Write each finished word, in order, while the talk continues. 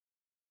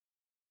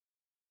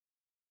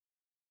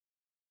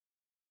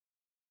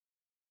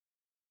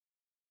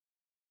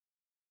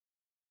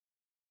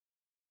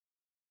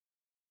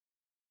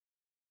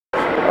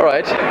All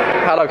right.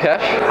 Hello,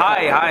 Kash.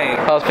 Hi.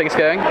 How's things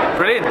going?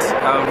 Brilliant.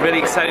 I'm really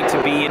excited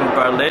to be in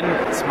Berlin.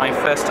 It's my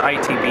first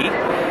ITB.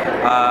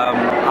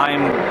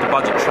 I'm the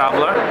Budget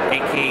Traveller,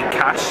 aka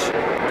Kash,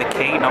 the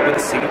K, not with a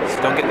C.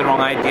 So don't get the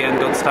wrong idea and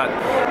don't start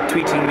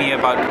tweeting me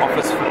about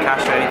offers for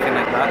cash or anything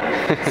like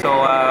that. So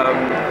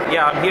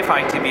yeah, I'm here for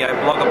ITB. I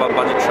blog about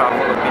budget travel.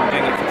 I've been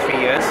doing it for 3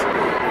 years.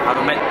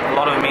 I've met a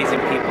lot of amazing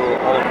people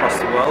all across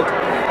the world,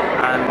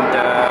 and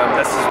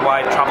this is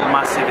why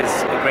Travelmassive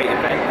is a great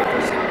event,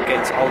 because it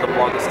gets all the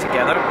bloggers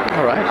together.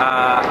 All right.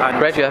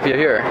 Great to have you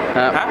here.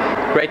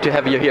 Great to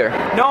have you here.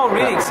 No,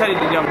 really excited.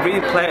 I'm really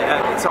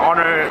it's an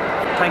honor.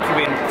 Thank you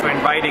for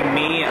inviting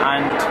me,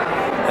 and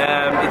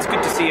it's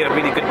good to see a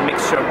really good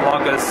mixture of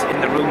bloggers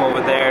in the room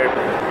over there.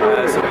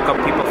 So we've got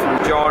people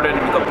from Jordan,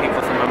 we've got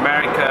people from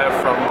America,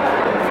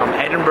 from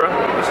Edinburgh,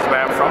 which is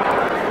where I'm from.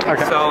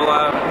 Okay. So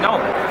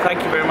no,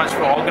 thank you very much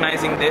for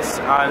organising this,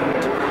 and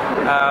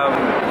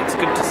it's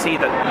good to see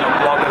that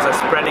bloggers are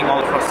spreading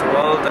all across the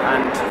world,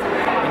 and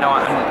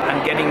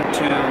and getting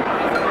to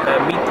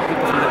meet the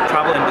people from the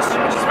travel industry,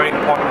 which is very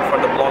important for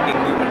the blogging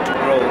movement to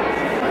grow.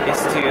 Is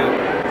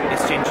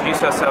to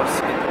introduce ourselves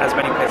as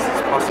many places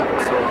as possible.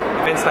 So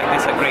events like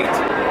this are great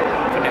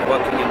for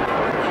networking and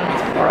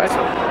meeting. All right.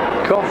 So,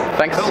 cool.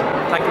 Thanks. Cool.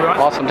 Thank you very much.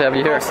 Awesome to have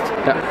you here.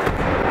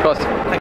 Yeah. Prost.